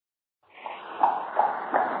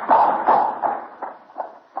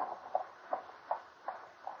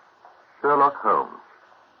Holmes.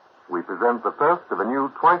 We present the first of a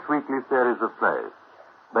new twice-weekly series of plays,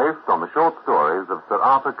 based on the short stories of Sir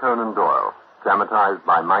Arthur Conan Doyle, dramatized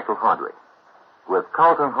by Michael Hardwick, with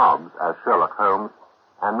Carlton Hobbs as Sherlock Holmes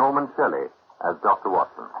and Norman Shelley as Dr.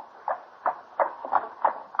 Watson.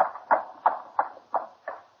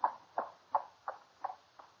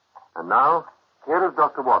 And now, here is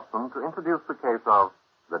Dr. Watson to introduce the case of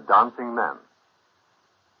the Dancing Men.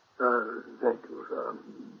 Thank you,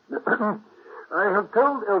 sir. I have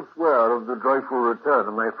told elsewhere of the joyful return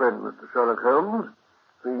of my friend, Mr. Sherlock Holmes,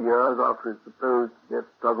 3 years after his supposed death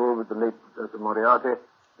struggle with the late Professor Moriarty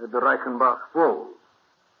at the Reichenbach Falls.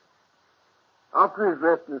 After his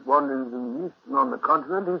restless wanderings in the East and on the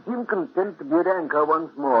continent, he seemed content to be at anchor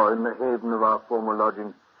once more in the haven of our former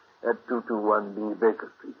lodging at 221B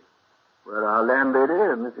Baker Street, where our landlady,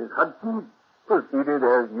 Mrs. Hudson, proceeded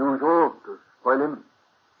as usual to spoil him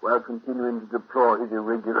while continuing to deplore his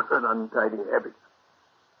irregular and untidy habits.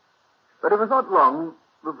 But it was not long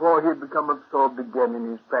before he had become absorbed again in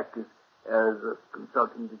his practice as a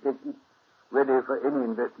consulting detective, ready for any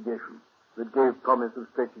investigation that gave promise of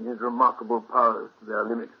stretching his remarkable powers to their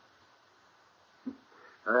limit.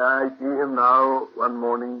 I see him now, one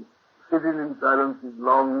morning, sitting in silence, his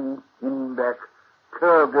long, thin back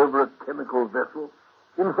curved over a chemical vessel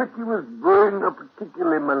in which he was brewing a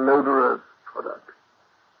particularly malodorous product.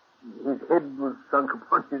 His head was sunk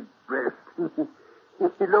upon his breast.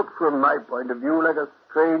 He looked, from my point of view, like a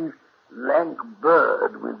strange, lank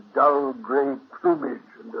bird with dull gray plumage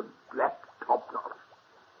and a black topknot.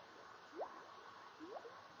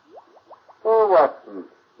 Oh, Watson,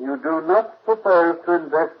 you do not propose to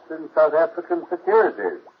invest in South African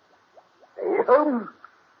securities. Hey, Holmes,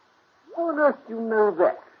 how on earth do you know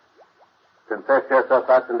that? Confess yourself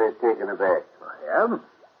utterly taken aback. I am.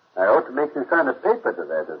 I ought to make you sign a paper to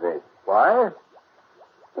that effect. Why?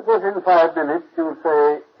 Because in 5 minutes you'll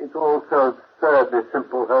say it's all so absurdly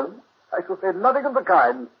simple, Holmes. I shall say nothing of the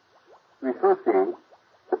kind. We shall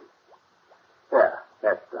see. There,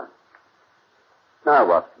 that's done. Now,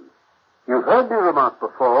 Watson, you've heard me remark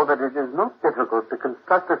before that it is not difficult to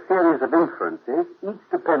construct a series of inferences, each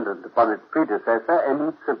dependent upon its predecessor and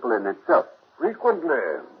each simple in itself. Frequently.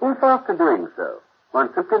 If after doing so,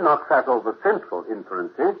 one simply knocks out all the central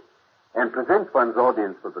inferences and presents one's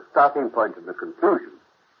audience with the starting point and the conclusion,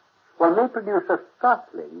 one may produce a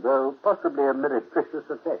startling, though possibly a meretricious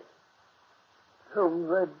effect. Holmes,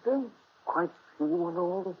 I don't quite see what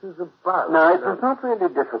all this is about. Now, it was not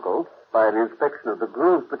really difficult, by an inspection of the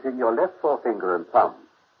grooves between your left forefinger and thumb,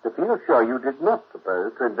 to feel sure you did not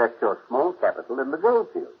propose to invest your small capital in the gold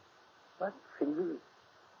field. What fingers?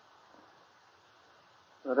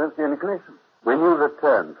 I don't see any connection. When you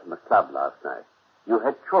returned from the club last night, you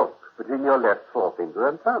had chalk between your left forefinger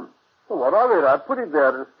and thumb. Well, what of it? I put it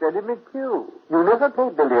there to steady me cue. You never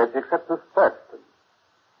played billiards except with Thurston.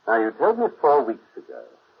 Now, you told me 4 weeks ago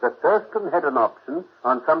that Thurston had an option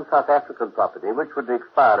on some South African property which would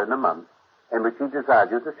expire in a month and which he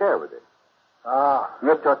desired you to share with him. Ah.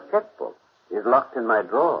 Yet your checkbook is locked in my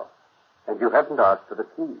drawer, and you haven't asked for the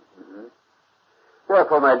key. Mm-hmm.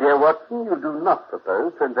 Therefore, my dear Watson, you do not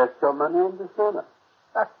propose to invest your money in this manner.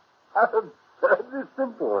 How absurdly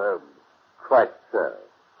simple, Holmes. Quite so.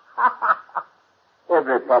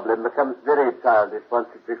 Every problem becomes very childish once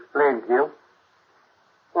it's explained to you.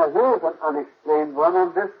 Now, here's an unexplained one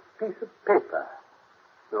on this piece of paper.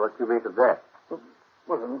 So what do you make of that?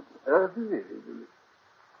 What on earth is it? It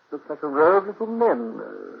looks like a row of little men.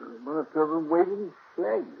 One or two of them waving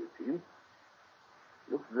flags, it seems.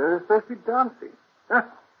 Looks very supposed to be dancing.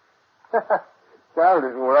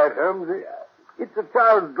 Childish, all right, Holmes. It's a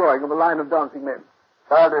child's drawing of a line of dancing men.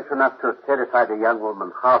 Childish enough to have terrified a young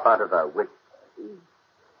woman half out of her wits.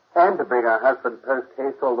 And to bring her husband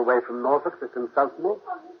post-haste all the way from Norfolk to consult me.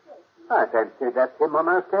 I fancy that's him on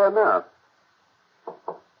our stair now.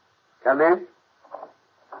 Come in.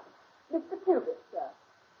 Mr. Cubitt, sir.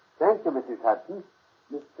 Thank you, Mrs. Hudson.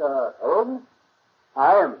 Mr. Holmes?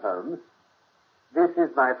 I am Holmes. This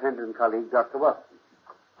is my friend and colleague, Dr. Watson.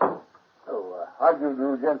 Oh, how do you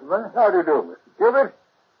do, gentlemen? How do you do, Mr. Cubitt?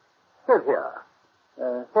 Sit here.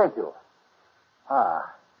 Thank you.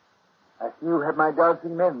 Ah, I see you have my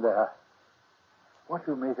dancing men there. What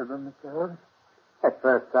do you make of them, Mr. Holmes? At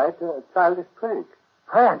first sight, a childish prank.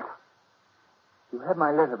 Prank? You have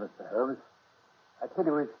my letter, Mr. Holmes. I tell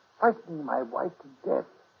you, it's frightening my wife to death.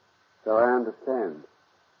 So I understand.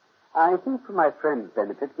 I think for my friend's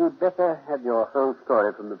benefit, you'd better have your whole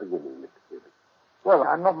story from the beginning, Mr. Cubitt. Well,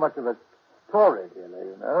 I'm not much of a storyteller,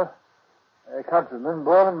 you know. A countryman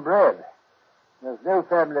born and bred. There's no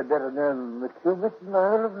family better known than the Cubits in the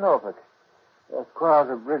whole of Norfolk. Squires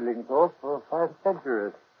of Bridlingthorpe for 5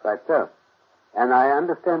 centuries. Quite so. And I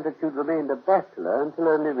understand that you'd remained a bachelor until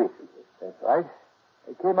only recently. That's right.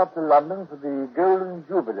 I came up to London for the Golden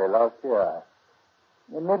Jubilee last year.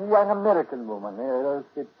 I met a young American woman,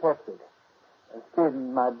 Kit Patrick. I stayed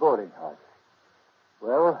in my boarding house.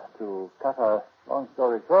 Well, to cut a long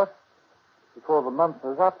story short, before the month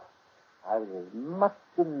was up, I was as much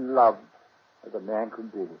in love as a man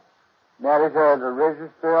could be. Married her at the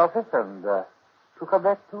registry office and took her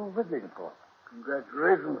back to Bridlingthorpe.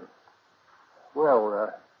 Congratulations.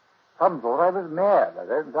 Well, some thought I was mad. I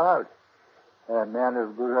don't doubt. A man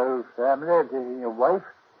of good old family taking a wife,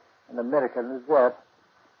 an American as that,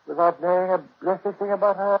 without knowing a blessed thing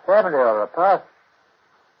about her family or her past.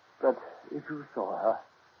 But if you saw her,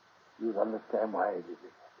 you'd understand why I did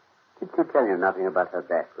it. Did she tell you nothing about her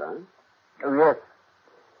background? Oh, yes.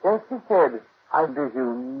 Yes, she said, I beg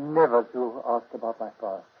you never to ask about my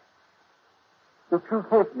past. If you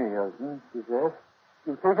take me, Hilton, she said,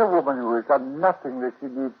 you take a woman who has done nothing that she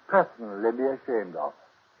need personally be ashamed of.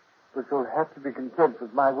 But you'll have to be content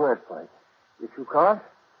with my word for it. If you can't,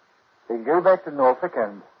 then go back to Norfolk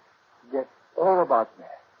and get all about me.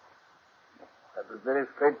 That was very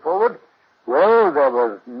straightforward. Well, there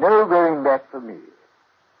was no going back for me.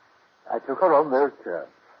 I took her on those terms.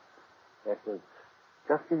 That was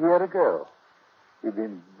just a year ago. We've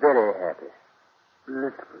been very happy.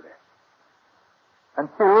 Blissfully.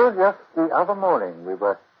 Until just the other morning, we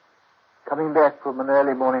were coming back from an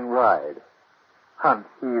early morning ride. Hunt,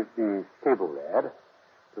 he's the stable lad,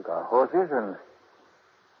 took our horses, and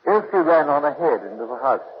Elsie ran on ahead into the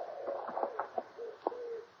house.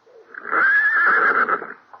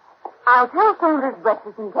 I'll tell Saunders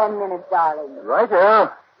breakfast in 10 minutes, darling.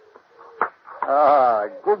 Right-o. Ah,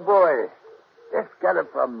 good boy. Just got it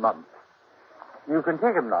for a month. You can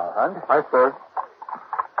take him now, Hunt. Hi, sir.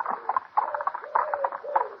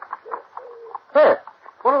 Hey,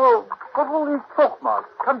 what are all these chalk marks?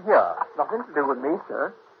 Come here. Nothing to do with me,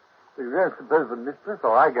 sir. You don't suppose the mistress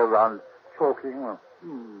or I go round chalking?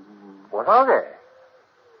 What are they?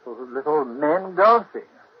 Sort of little men dancing.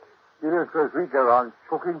 You don't suppose we go around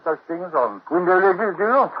chalking such things on window ledges, do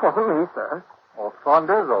you? Oh, me, sir. Or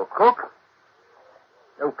Saunders or Cook?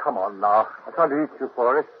 Oh, come on now. I can't eat you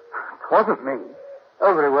for it. It wasn't me.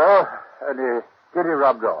 Oh, very well. Only get it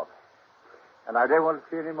rubbed off. And I don't want to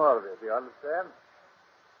see any more of it, you understand?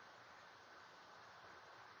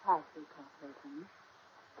 Pass your coffee, please.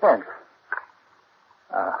 Thanks.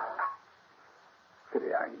 Good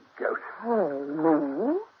young goat. Hey,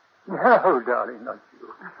 me? No, darling, not you.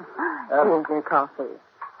 Here's your coffee.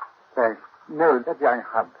 Thanks. No, that young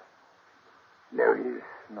Hunt. No, he's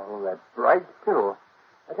not all that bright, too.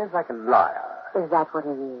 I don't like a liar. Is that what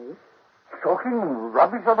it is? Talking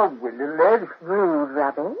rubbish on a window ledge? Rude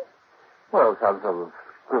rubbish? Well, some sort of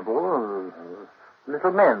scribble.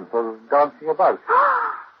 Little men sort of dancing about.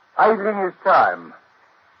 Idling his time.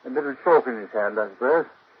 A bit of chalk in his hand, I suppose.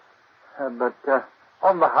 But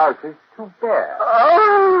on the house is too bare.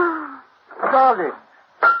 Oh! Darling.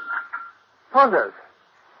 Saunders.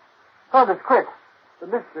 Saunders, quick. The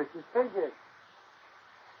mistress is fainting.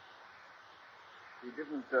 She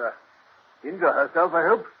didn't injure herself, I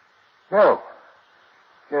hope? No.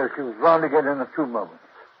 No, she was round again in a few moments.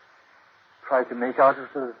 Tried to make out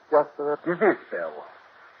it was just a dizzy spell.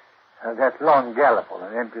 That long gallop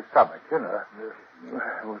on an empty stomach, you know.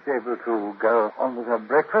 I was able to go on with her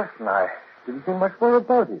breakfast, and I didn't think much more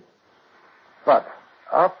about it. But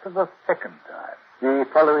after the second time... The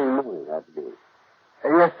following morning, I believe.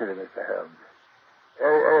 Yesterday, Mr.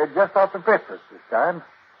 Holmes. Just after breakfast this time.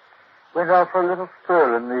 Went out for a little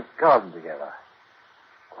stroll in the garden together.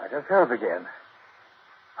 Quite ourselves again.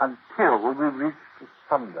 Until we reached the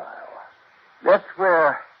sundial. That's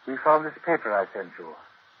where we found this paper I sent you.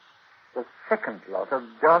 The second lot of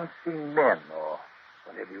dancing men, or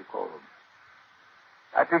whatever you call them.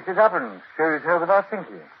 I picked it up and showed it her without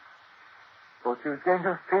thinking. Thought she was going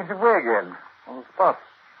to faint away again on the spot.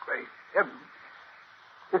 Great heavens.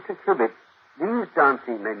 Mr. Cubitt, these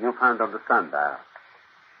dancing men you found on the sundial,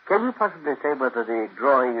 can you possibly say whether the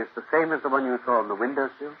drawing is the same as the one you saw on the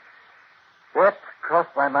windowsill? That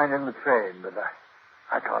crossed my mind in the train, but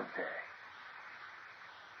I can't say.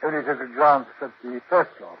 Only took a glance at the first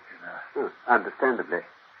lot, you know. Understandably.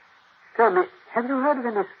 Tell me, have you heard of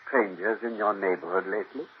any strangers in your neighborhood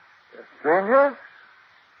lately? Strangers?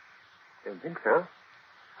 Don't think so.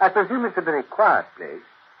 I presume it's a very quiet place.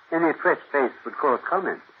 Any fresh face would cause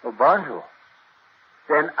comment. Oh, Barnhill.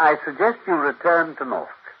 Then I suggest you return to Norfolk.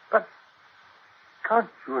 But can't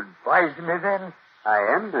you advise me then? I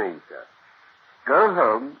am doing so. Go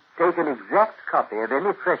home, take an exact copy of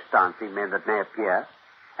any fresh dancing men that may appear,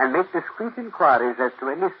 and make discreet inquiries as to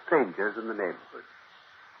any strangers in the neighborhood.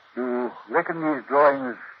 You reckon these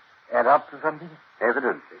drawings add up to something?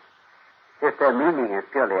 Evidently. If their meaning is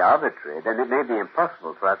purely arbitrary, then it may be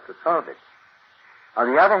impossible for us to solve it.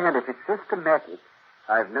 On the other hand, if it's systematic,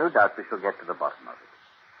 I've no doubt we shall get to the bottom of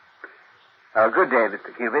it. Good day,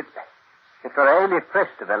 Mr. Cubitt. If there are any fresh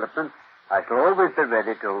developments, I shall always be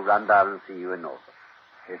ready to run down and see you in Norfolk.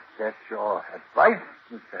 If that's your advice,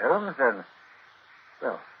 Mr. Holmes, then...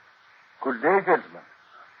 Well, good day, gentlemen.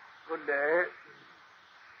 Good day.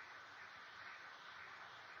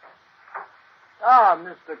 Ah,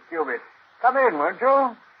 Mr. Cubitt. Come in, won't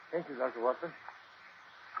you? Thank you, Dr. Watson.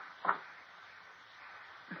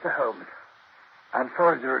 Mr. Holmes, I'm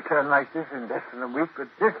sorry to return like this in less than a week, but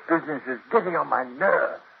this business is getting on my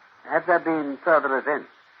nerves. Have there been further events?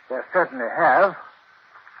 There certainly have.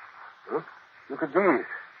 Look at these.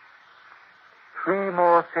 3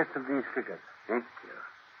 more sets of these figures. Thank you.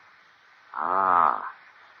 Ah.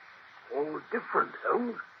 All different,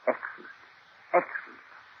 Holmes. Excellent. Excellent.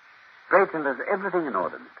 Great, and there's everything in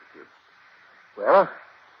order, Mr. Cubitt. Well,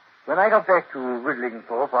 when I got back to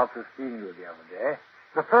Ridlingthorpe after seeing you the other day,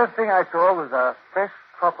 the first thing I saw was a fresh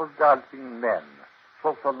crop of dancing men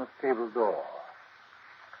close on the stable door.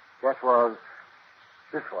 That was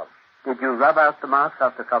this one. Did you rub out the marks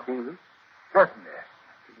after copying them? Certainly.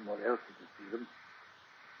 I didn't want else to see them.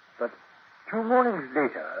 But 2 mornings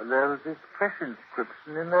later, there was this fresh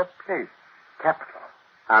inscription in their place. Capital.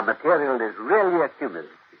 Our material is really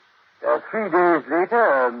accumulating. 3 days later,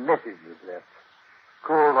 a message was left.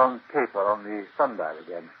 Scrawled on paper on the sundial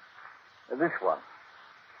again. This one.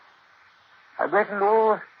 I reckoned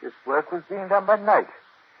all this work was being done by night.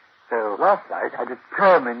 So last night, I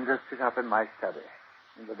determined to sit up in my study,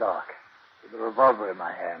 in the dark, with a revolver in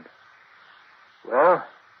my hand. Well,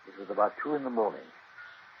 it was about 2 in the morning.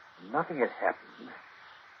 Nothing had happened.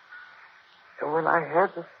 So when I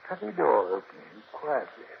heard the study door opening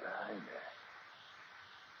quietly behind me,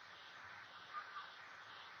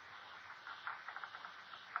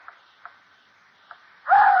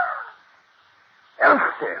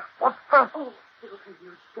 Elsie, what the... Oh, Susan,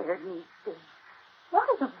 you scared me, Steve. What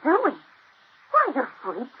are you doing? Why, you're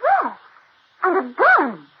fully dressed. And a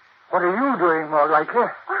gun. What are you doing, more likely?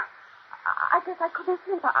 I guess I couldn't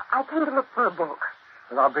sleep. I came to look for a book.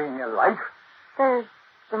 Without bringing a light? There's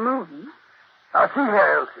the moon. Now, see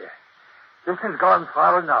here, Elsie. This has gone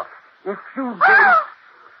far enough. If you did...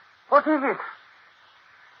 What is it?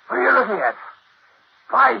 What are you looking at?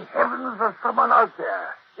 By heavens, there's someone out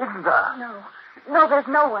there, isn't there? No, there's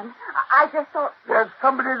no one. I just thought... There's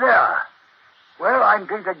somebody there. Well, I'm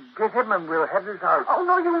going to get him and we'll have this out. Oh,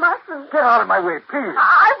 no, you mustn't. Get out of my way, please.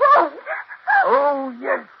 I won't. Oh,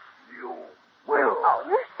 yes, you will. Oh,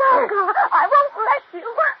 you sucker. I won't let you.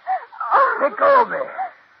 Oh. Let go of me.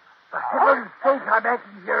 For heaven's sake, I'm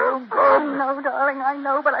acting your own good. Oh, no, darling, I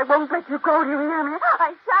know, but I won't let you go. Do you hear me?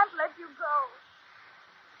 I shan't let you go.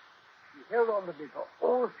 She held on to me for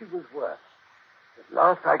all she was worth. At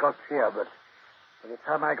last I got clear, but by the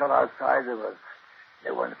time I got outside, there was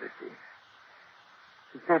no one to be seen.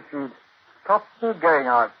 She said she'd stop me going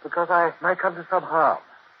out because I might come to some harm.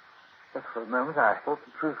 Just for a moment, I thought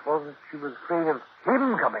the truth was that she was afraid of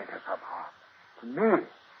him coming to some harm. To me.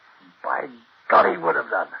 By God, he would have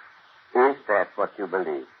done. Is that what you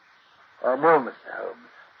believe? No, Mr.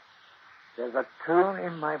 Holmes. There's a tone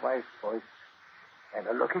in my wife's voice and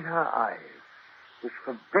a look in her eyes which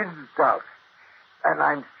forbids doubt. And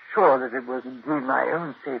I'm sure that it was indeed my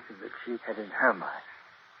own safety that she had in her mind.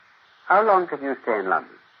 How long can you stay in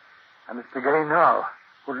London? I must be going now.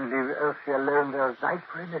 Wouldn't leave Elsie alone there at night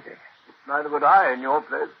for anything. Neither would I in your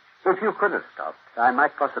place. If you could have stopped, I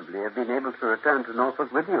might possibly have been able to return to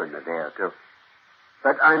Norfolk with you in a day or 2.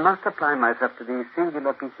 But I must apply myself to these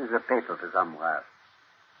singular pieces of paper for some while.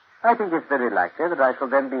 I think it's very likely that I shall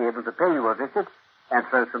then be able to pay you a visit and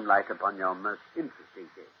throw some light upon your most interesting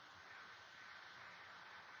case.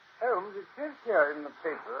 Holmes, it says here in the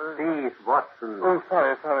paper... Please, Watson. Oh,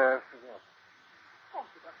 sorry, I forgot. Thank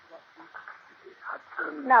you, Dr.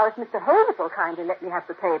 Watson. Now, if Mr. Holmes will kindly let me have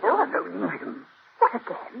the table... No, leave him. What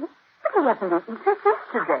again? But he hasn't eaten since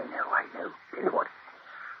yesterday. I know. Tell you what.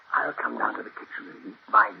 I'll come down to the kitchen and eat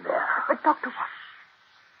mine there. But, Dr. Watson...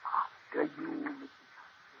 After you, Mrs.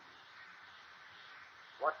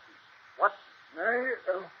 What? Nay,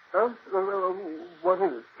 what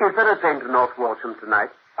is it? Is there a train to North Walsham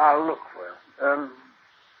tonight? I'll look for it.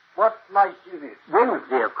 What night is it?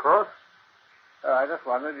 Wednesday, of course. I just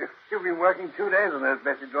wondered. You've been working 2 days on those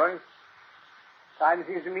message drawings. Time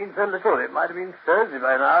seems to mean so little. It might have been Thursday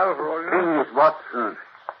by now, for all you know. Please, Watson.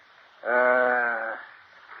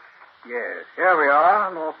 Yes, here we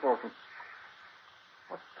are, North Walton.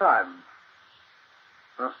 What's the time?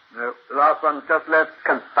 Huh? No, the last one's just left.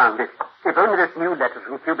 Confound it. If only this new letter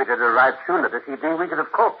from Cupid had arrived sooner this evening, we could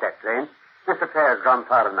have caught that train. This affair has gone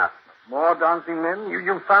far enough. More dancing men?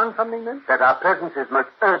 You found something then? That our presence is most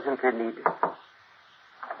urgently needed.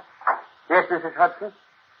 Yes, Mrs. Hudson?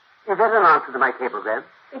 Is that an answer to my cablegram?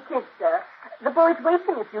 It is, sir. The boy's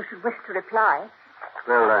waiting if you should wish to reply.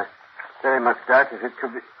 Well, very much doubt if it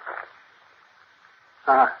could be...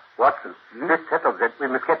 Watson, this settles it. We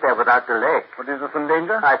must get there without delay. But is there some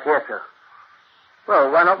danger? I fear so.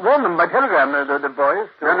 Well, why not warn them by telegram, the boys?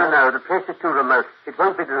 No. The place is too remote. It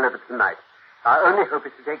won't be delivered tonight. Our only hope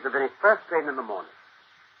is to take the very first train in the morning.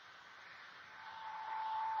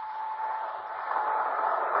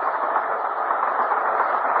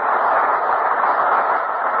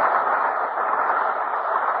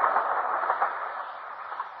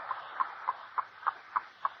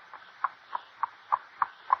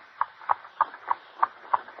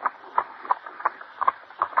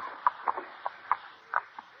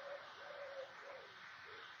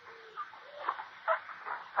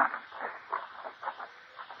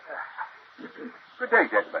 Good day,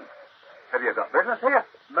 gentlemen. Have you got business here?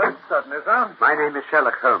 Most certainly, sir. My name is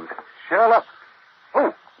Sherlock Holmes. Sherlock?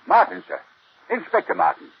 Oh, Martin, sir. Inspector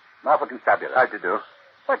Martin. Norfolk Constabulary. How do you do?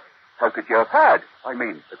 But how could you have heard? I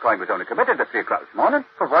mean, the crime was only committed at 3 o'clock this morning.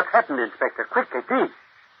 Well, what happened, Inspector? Quickly, please.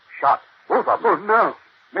 Shot. Both of them. Oh, no.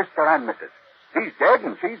 Mr. and Mrs. He's dead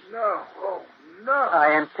and she's... No. Oh, no.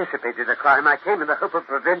 I anticipated the crime. I came in the hope of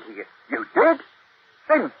preventing it. You did?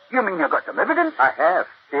 Then you mean you got some evidence? I have.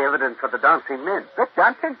 The evidence of the dancing men. The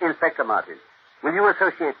dancing? Inspector Martin, will you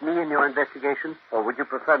associate me in your investigation, or would you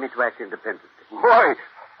prefer me to act independently? Why,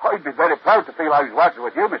 I'd be very proud to feel I was working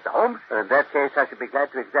with you, Mr. Holmes. In that case, I should be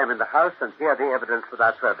glad to examine the house and hear the evidence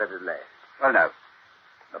without further delay. Well, now,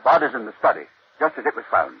 the body's in the study, just as it was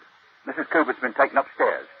found. Mrs. Cubert's been taken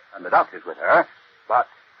upstairs, and the doctor's with her, but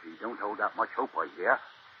he don't hold out much hope, I hear.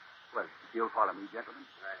 Well, if you'll follow me, gentlemen.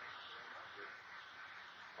 Right.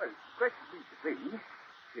 Well, the question seems to be,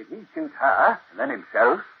 did he shoot her, and then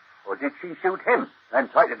himself, or did she shoot him, and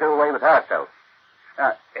try to do away with herself?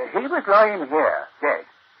 He was lying here, dead,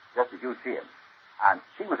 just as you see him, and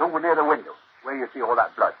she was over near the window, where you see all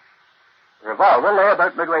that blood. The revolver lay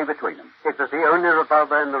about midway between them. It was the only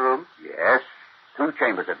revolver in the room? Yes, 2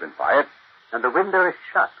 chambers had been fired. And the window is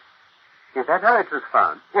shut. Is that how it was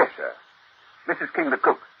found? Yes, sir. Mrs. King, the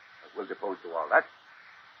cook, will depose to all that.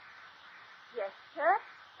 Yes, sir.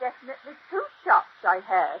 Definitely 2 shots I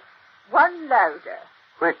heard. One louder.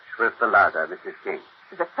 Which was the louder, Mrs. King?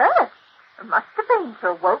 The first. It must have been to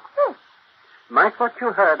awoke me. Might what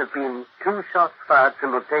you heard have been 2 shots fired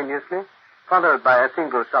simultaneously, followed by a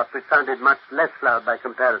single shot which sounded much less loud by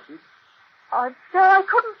comparison? I'm sure I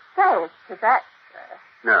couldn't say as to that, sir.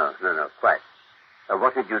 No, quite.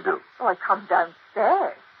 What did you do? Oh, I come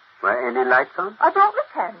downstairs. Were any lights on? I brought the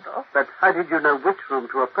candle. But how did you know which room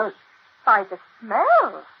to approach? By the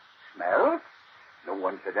smell. Smell? No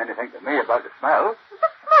one said anything to me about the smell. The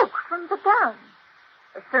smoke from the gun.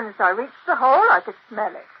 As soon as I reached the hall, I could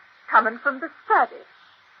smell it, coming from the study.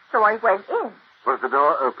 So I went in. Was the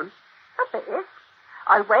door open? A bit.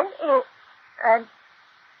 I went in,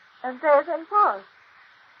 and there they was.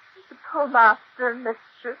 The poor master and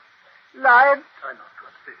mistress lying. Try not to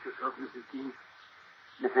upset yourself, Mrs. King.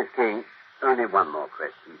 Mrs. King, only one more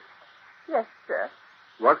question. Yes, sir.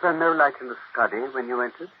 Was there no light in the study when you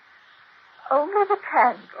entered? Only the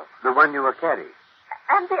candle. The one you were carrying?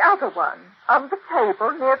 And the other one, on the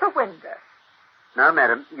table near the window. Now,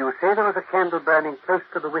 madam, you say there was a candle burning close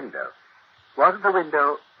to the window. Was the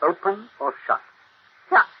window open or shut?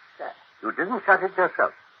 Shut, sir. You didn't shut it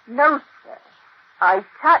yourself? No, sir. I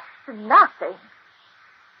touched nothing.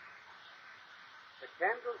 The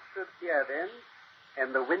candle stood here then,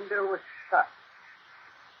 and the window was shut.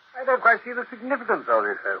 I don't quite see the significance of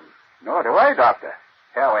it, Holmes. Nor do I, Doctor.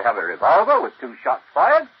 Here we have a revolver with 2 shots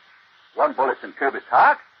fired. One bullet's in Kirby's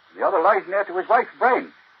heart, and the other lies near to his wife's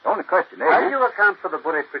brain. The only question is... How do you account for the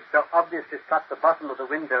bullet which so obviously struck the bottom of the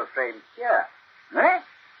window frame here? Eh?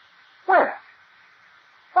 Where?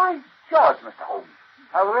 By George, Mr. Holmes.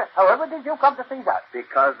 However did you come to see that?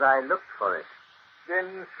 Because I looked for it.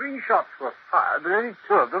 Then 3 shots were fired, but only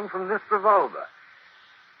 2 of them from this revolver.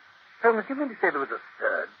 Holmes, you mean to say there was a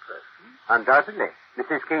third person? Undoubtedly.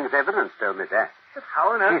 Mrs. King's evidence told me that. But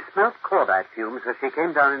how on earth... She smelt cordite fumes as she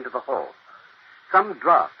came down into the hall. Some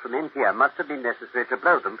draft from in here must have been necessary to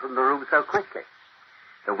blow them from the room so quickly.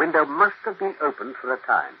 The window must have been opened for a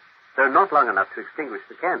time. though not long enough to extinguish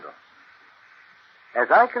the candle. As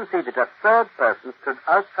I can see that a third person stood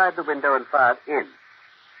outside the window and fired in.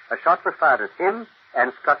 A shot was fired at him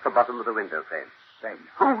and struck the bottom of the window frame. Then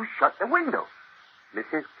who shut the window?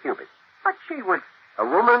 Mrs. Cubitt. But she was... A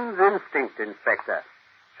woman's instinct, Inspector.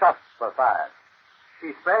 Shots were fired.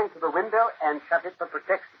 She sprang to the window and shut it for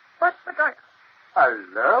protection. But I...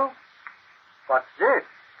 Hello? What's this?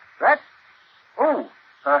 That? Oh,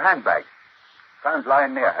 her handbag. Found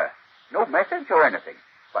lying near her. No message or anything,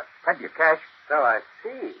 but plenty of cash. So I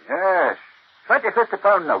see. Yes. 20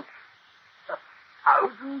 50-pound notes.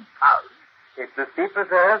 £1,000? It must be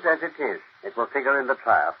preserved as it is. It will figure in the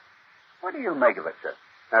trial. What do you make of it, sir?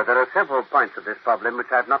 Now, there are several points of this problem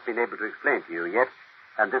which I've not been able to explain to you yet,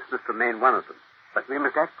 and this must remain one of them. But we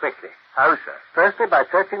must act quickly. How, sir? Firstly, by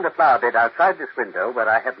searching the flower bed outside this window, where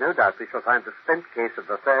I have no doubt we shall find the spent case of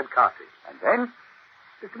the third cartridge. And then?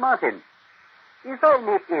 Mr. Martin, is there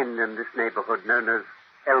any inn in this neighborhood known as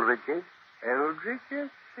Eldridge's?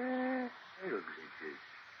 Eldridge's? Eldridge's.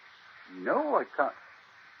 No, I can't.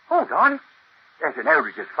 Hold on. There's an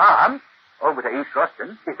Eldridge's farm over to East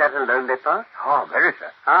Ruston. Is that a lonely part? Oh, very,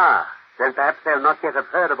 sir. Ah, then perhaps they'll not yet have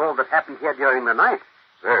heard of all that happened here during the night.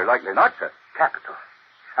 Very likely not, sir. Capital.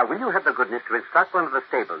 Now, will you have the goodness to instruct one of the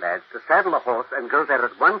stable lads to saddle a horse and go there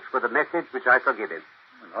at once with a message which I shall give him?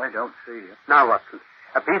 Well, I don't see it. Now, Watson,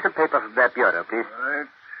 a piece of paper from that bureau, please. All right.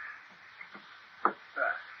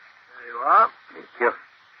 There you are. Thank you.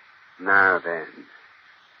 Now then.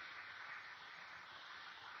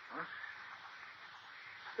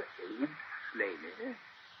 Abe Slaney.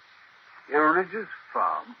 Eldridge's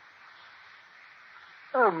farm.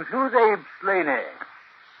 Holmes, who's Abe Slaney?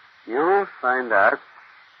 You'll find out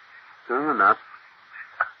soon enough.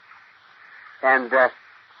 And,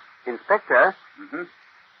 Inspector,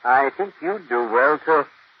 I think you'd do well to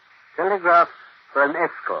telegraph for an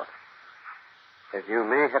escort, as you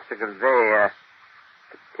may have to convey a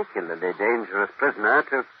particularly dangerous prisoner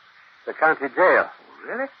to the county jail. Oh,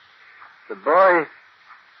 really? The boy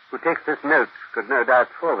who takes this note could no doubt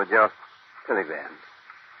forward your telegram.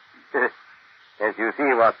 As you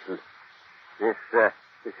see, Watson, this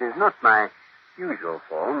is not my usual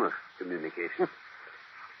form of communication.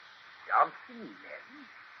 Dancing men?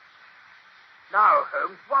 Now,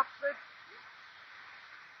 Holmes, what's that?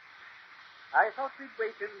 I thought we'd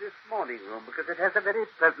wait in this morning room because it has a very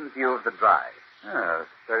pleasant view of the drive. Oh,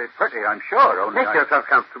 very pretty, I'm sure. Only Make yourself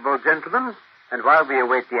comfortable, gentlemen. And while we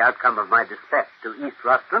await the outcome of my dispatch to East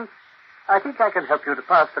Ruston, I think I can help you to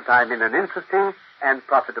pass the time in an interesting and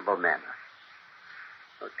profitable manner.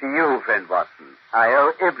 To you, friend Watson, I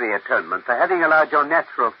owe every atonement for having allowed your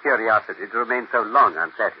natural curiosity to remain so long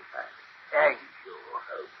unsatisfied. Thank you,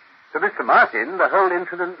 Holmes. To Mr. Martin, the whole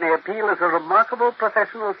incident may appeal as a remarkable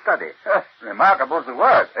professional study. Remarkable's the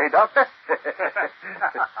word, eh, Doctor?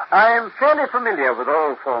 I am fairly familiar with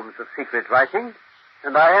all forms of secret writing,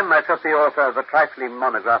 and I am myself the author of a trifling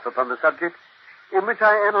monograph upon the subject, in which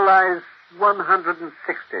I analyze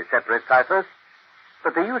 160 separate ciphers.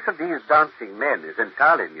 But the use of these dancing men is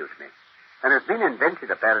entirely new to me, and has been invented,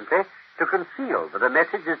 apparently, to conceal that a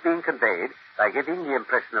message is being conveyed by giving the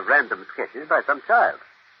impression of random sketches by some child.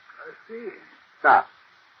 I see. Now,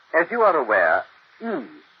 as you are aware, E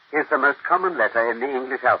is the most common letter in the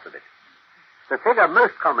English alphabet. The figure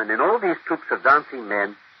most common in all these troops of dancing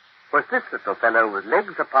men was this little fellow with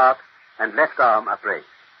legs apart and left arm upraised.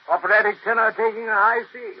 Operatic tenor taking a high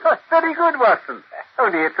C. Very good, Watson.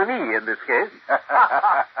 Only it's an E in this case.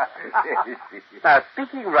 Now,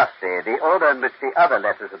 speaking roughly, the order in which the other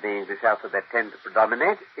letters of the English alphabet tend to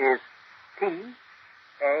predominate is T,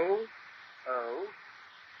 A, O,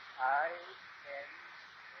 I, N, S.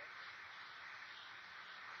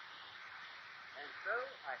 And so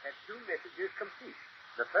I had two messages complete.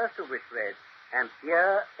 The first of which read, "Am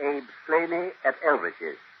here, Abe Slaney at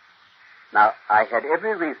Eldridge's." Now, I had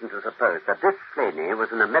every reason to suppose that this Slaney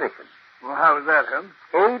was an American. Well, how is that, Holmes?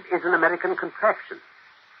 Abe is an American contraction.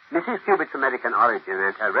 Mrs. Cubitt's American origin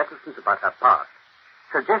and her reticence about her past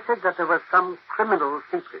suggested that there was some criminal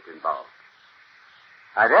secret involved.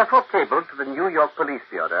 I therefore cabled to the New York Police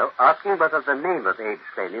Bureau asking whether the name of Abe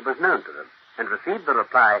Slaney was known to them, and received the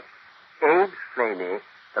reply, "Abe Slaney,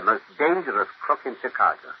 the most dangerous crook in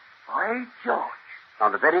Chicago." By George.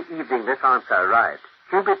 On the very evening this answer arrived,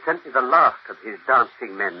 Cubitt sent me the last of his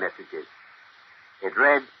dancing men messages. It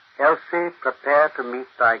read, "Elsie, prepare to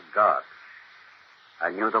meet thy God." I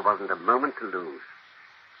knew there wasn't a moment to lose.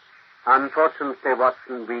 Unfortunately,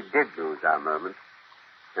 Watson, we did lose our moment,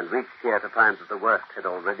 and reached here to find that the worst had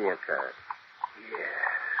already occurred. Yes.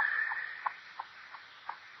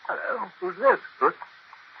 Hello. Who's this? Good.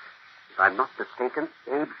 If I'm not mistaken,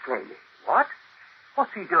 Abe Slaney. What?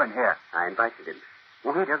 What's he doing here? I invited him.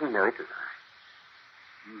 Well, he doesn't know it was I.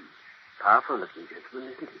 Powerful-looking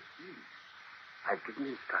gentleman, isn't he? I've given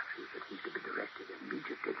instructions that he's to be directed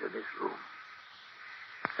immediately to this room.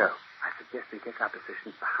 So, I suggest we take our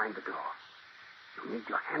positions behind the door. You'll need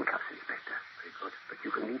your handcuffs, Inspector. Very good. But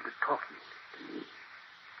you can leave the talking to me.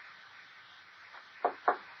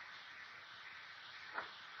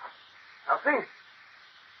 Elsie?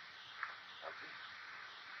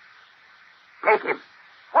 Take him.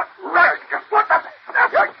 What? Right. What the?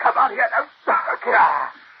 Come on here now.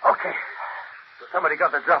 Okay. So somebody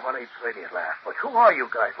got the drop on Abe Slaney at last. But who are you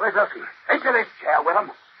guys? Where's Elsie? Into this chair with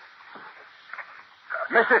him.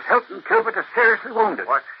 Mrs. Hilton Cubitt is seriously wounded.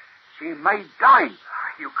 What? She may die.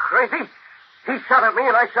 Are you crazy? He shot at me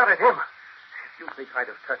and I shot at him. You think I'd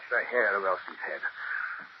have touched a hair of Elsie's head.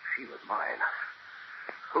 She was mine.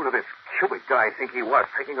 Who did this Cubitt guy think he was,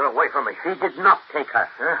 taking her away from me? He did not take her.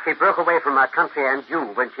 Huh? She broke away from our country and you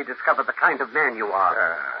when she discovered the kind of man you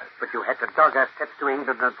are. But you had to dog her steps to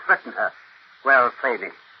England and threaten her. Well,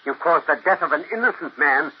 Slaney, you caused the death of an innocent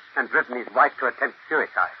man and driven his wife to attempt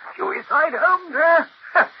suicide. Suicide, Holmes?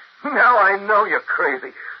 Now I know you're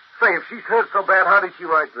crazy. Say, if she's hurt so bad, how did she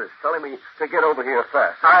write this? Telling me to get over here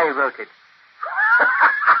fast. I wrote it.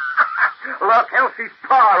 Look, Elsie's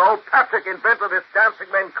pa, old Patrick, invented this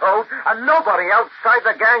dancing men code, and nobody outside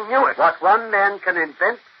the gang knew it. What one man can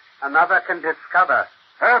invent, another can discover.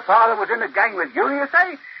 Her father was in the gang with you, you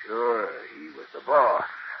say? Sure, he was the boss.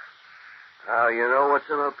 Now you know what's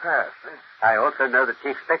in her past, eh? I also know that she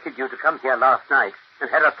expected you to come here last night and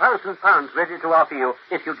had £1,000 ready to offer you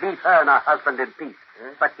if you'd leave her and her husband in peace.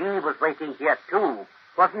 But he was waiting here, too.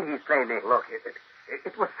 Wasn't he, Slaney? Look,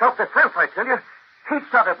 it was self-defense, I tell you. He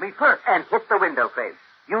shot at me first. And hit the window frame.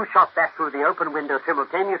 You shot back through the open window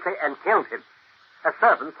simultaneously and killed him. A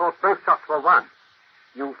servant thought both shots were one.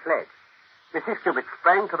 You fled. Mrs. Cubitt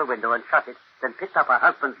sprang to the window and shut it, then picked up her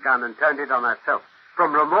husband's gun and turned it on herself.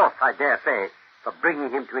 From remorse, I dare say, for bringing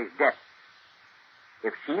him to his death.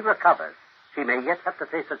 If she recovers, she may yet have to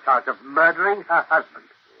face a charge of murdering her husband.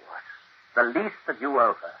 What? The least that you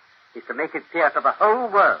owe her is to make it clear to the whole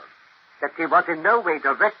world that she was in no way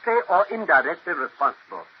directly or indirectly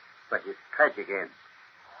responsible for his tragic end.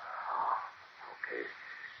 Okay.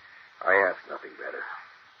 I ask nothing better.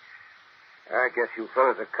 I guess you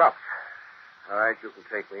fellas are cops. All right, you can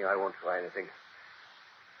take me. I won't try anything.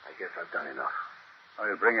 I guess I've done enough.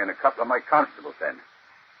 I'll bring in a couple of my constables then.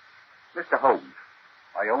 Mr. Holmes,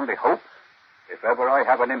 I only hope, if ever I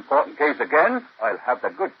have an important case again, I'll have the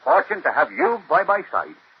good fortune to have you by my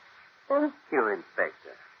side. Thank you,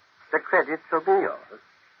 Inspector. The credit shall be yours.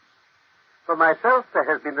 For myself, there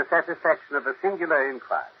has been the satisfaction of a singular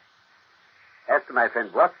inquiry. As to my friend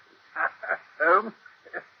Watson, Holmes?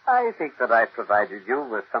 I think that I provided you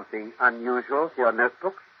with something unusual for your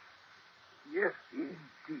notebook. Yes,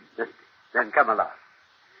 indeed. Then come along.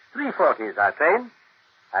 3:40 is our train.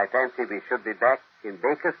 I fancy we should be back in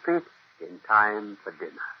Baker Street in time for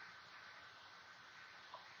dinner.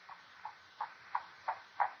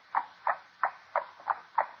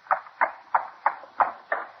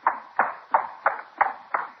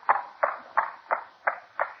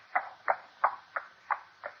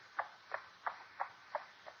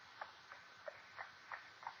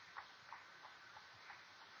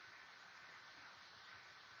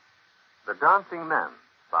 The Dancing Men,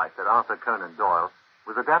 by Sir Arthur Conan Doyle,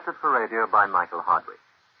 was adapted for radio by Michael Hardwick.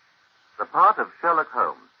 The part of Sherlock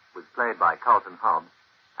Holmes was played by Carlton Hobbs,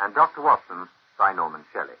 and Dr. Watson by Norman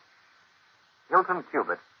Shelley. Hilton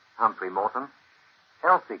Cubitt, Humphrey Morton;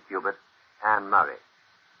 Elsie Cubitt, Anne Murray;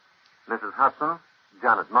 Mrs. Hudson,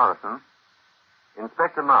 Janet Morrison;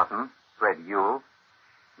 Inspector Martin, Fred Yule;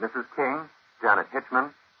 Mrs. King, Janet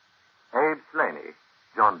Hitchman; Abe Slaney,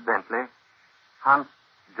 John Bentley; Hunt,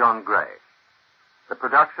 John Gray. The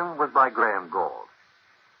production was by Graham Gall.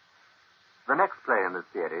 The next play in this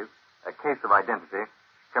series, A Case of Identity,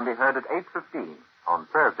 can be heard at 8:15 on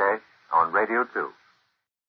Thursday on Radio 2.